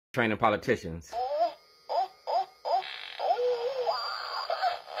training politicians.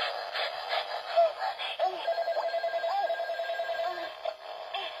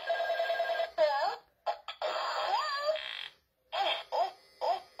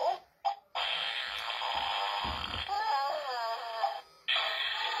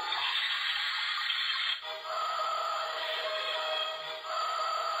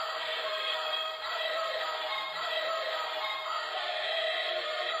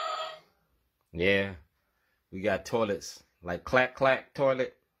 Yeah, we got toilets like Clack Clack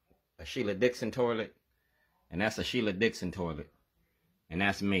toilet, a Sheila Dixon toilet, and that's a Sheila Dixon toilet. And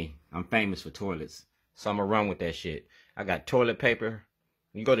that's me. I'm famous for toilets, so I'm gonna run with that shit. I got toilet paper.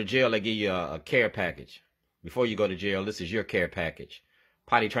 When you go to jail, they give you a care package. Before you go to jail, this is your care package.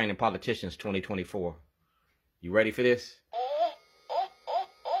 Potty Training Politicians 2024. You ready for this?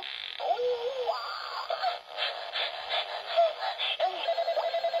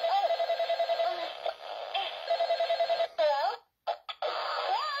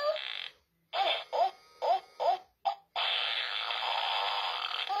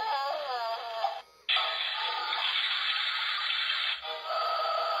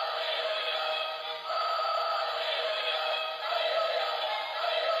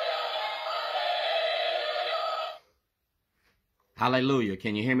 Hallelujah.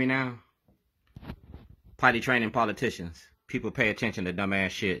 Can you hear me now? Potty Training Politicians. People pay attention to dumbass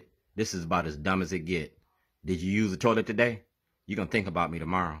shit. This is about as dumb as it get. Did you use the toilet today? You're going to think about me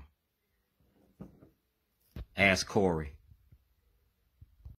tomorrow. Ask Corey.